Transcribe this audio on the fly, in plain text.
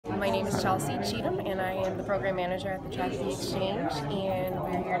name is Chelsea Cheatham, and I am the program manager at the Traffic Exchange. And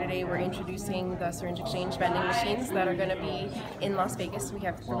we're here today. We're introducing the syringe exchange vending machines that are going to be in Las Vegas. We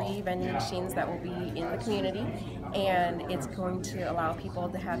have 3 vending machines that will be in the community, and it's going to allow people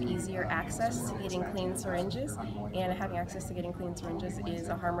to have easier access to getting clean syringes. And having access to getting clean syringes is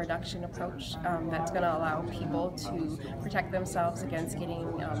a harm reduction approach that's going to allow people to protect themselves against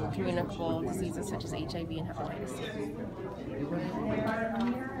getting communicable diseases such as HIV and hepatitis.